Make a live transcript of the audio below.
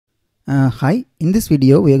Hi, in this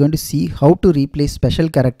video we are going to see how to replace special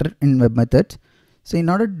character in web methods. So in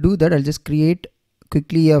order to do that, I'll just create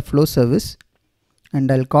quickly a flow service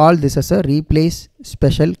and I'll call this as a replace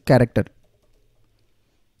special character.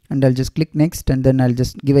 And I'll just click next and then I'll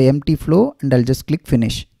just give a empty flow and I'll just click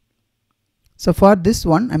finish. So for this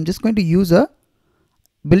one, I'm just going to use a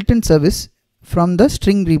built-in service from the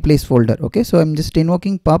string replace folder. Okay, so I'm just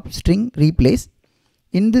invoking pop string replace.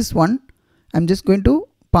 In this one, I'm just going to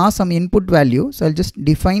pass some input value. So I'll just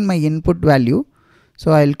define my input value.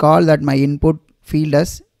 So I'll call that my input field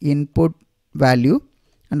as input value,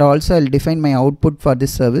 and also I'll define my output for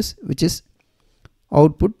this service, which is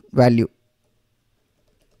output value.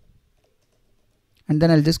 And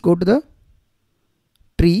then I'll just go to the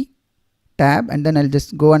tree tab and then I'll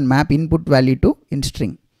just go and map input value to int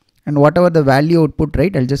string, and whatever the value output,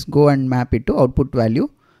 right, I'll just go and map it to output value,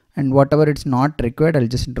 and whatever it's not required I'll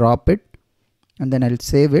just drop it and then I'll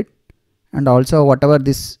save it. And also whatever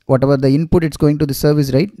the input it's going to the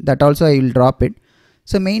service, right, that also I will drop it.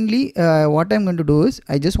 So mainly what I'm going to do is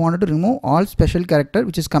I just wanted to remove all special character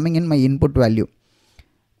which is coming in my input value.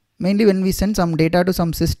 Mainly when we send some data to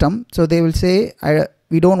some system, so they will say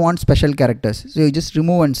we don't want special characters, so you just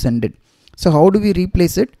remove and send it. So how do we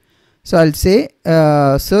replace it? So I'll say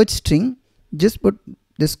search string, just put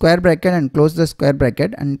the square bracket and close the square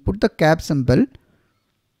bracket and put the cap symbol,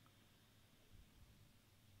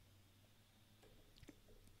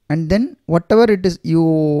 and then whatever it is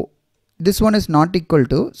this one is not equal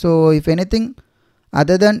to, so if anything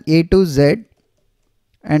other than A to Z,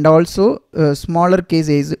 and also smaller case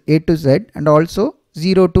is A to Z, and also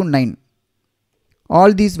 0 to 9,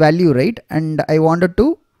 all these value, right, and I wanted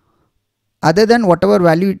to, other than whatever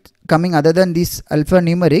value coming other than this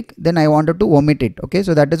alphanumeric, then I wanted to omit it. Okay,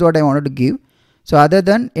 so that is what I wanted to give. So other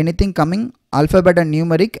than anything coming alphabet and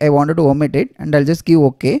numeric, I wanted to omit it, and I'll just give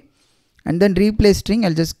OK. And then replace string,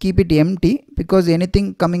 I'll just keep it empty, because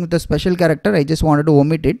anything coming with a special character I just wanted to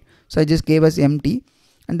omit it, so I just gave us empty.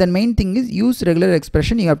 And then main thing is use regular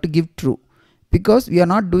expression, you have to give true, because we are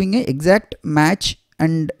not doing an exact match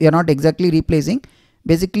and we are not exactly replacing.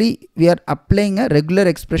 Basically we are applying a regular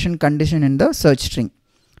expression condition in the search string.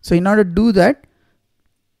 So in order to do that,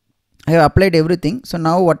 I have applied everything. So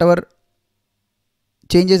now whatever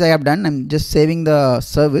changes I have done, I'm just saving the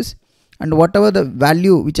service, and whatever the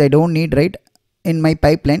value which I don't need, right, in my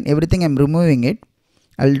pipeline, everything I'm removing it.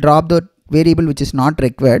 I'll drop the variable which is not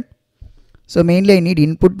required. So mainly I need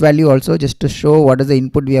input value also, just to show what is the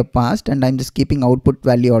input we have passed, and I'm just keeping output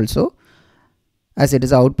value also, as it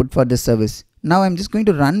is output for this service. Now I'm just going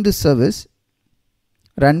to run this service,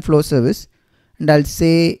 run flow service, and I'll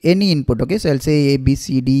say any input. Okay, so I'll say A, B,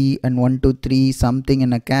 C, D and 1, 2, 3 something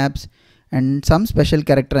in a caps, and some special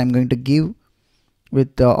character I'm going to give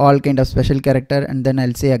with all kind of special character, and then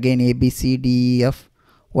I'll say again A, B, C, D, E, F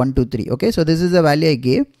 1, 2, 3. Okay, so this is the value I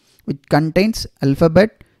gave, which contains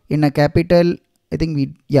alphabet in a capital. I think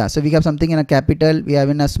so we have something in a capital, we have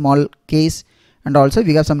in a small case, and also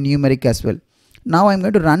we have some numeric as well. Now I'm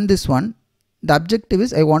going to run this one. The objective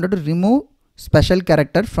is I wanted to remove special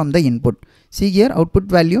character from the input. See here, output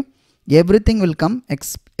value, everything will come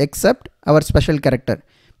except our special character,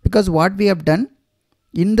 because what we have done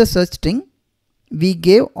in the search string, we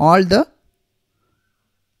gave all the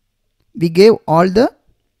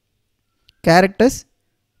characters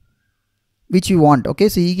which we want. Okay,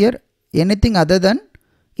 so here anything other than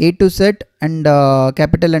A to Z and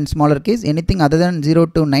capital and smaller case, anything other than 0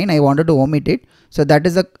 to 9 I wanted to omit it. So that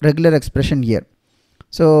is a regular expression here.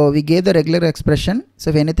 So we gave the regular expression. So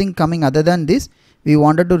if anything coming other than this, we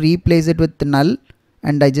wanted to replace it with null,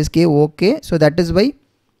 and I just gave OK. So that is why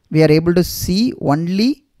we are able to see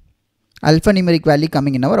only alphanumeric value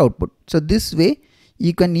coming in our output. So this way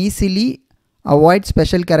you can easily avoid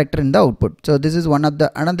special character in the output. So this is one of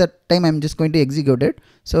the, another time I'm just going to execute it.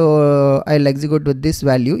 So I'll execute with this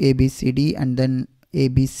value A, B, C, D, and then A,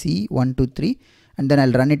 B, C 1, 2, 3, and then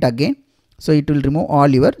I'll run it again. So it will remove all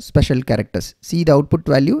your special characters. See the output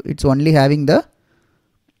value, it's only having the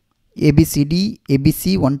A, B, C, D, A, B,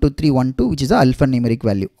 C 1, 2, 3, 1, 2, which is the alphanumeric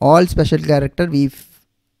value. All special character we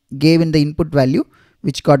gave in the input value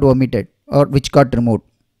which got omitted or which got removed.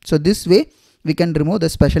 So this way we can remove the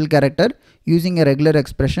special character using a regular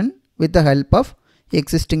expression with the help of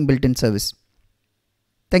existing built-in service.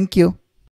 Thank you.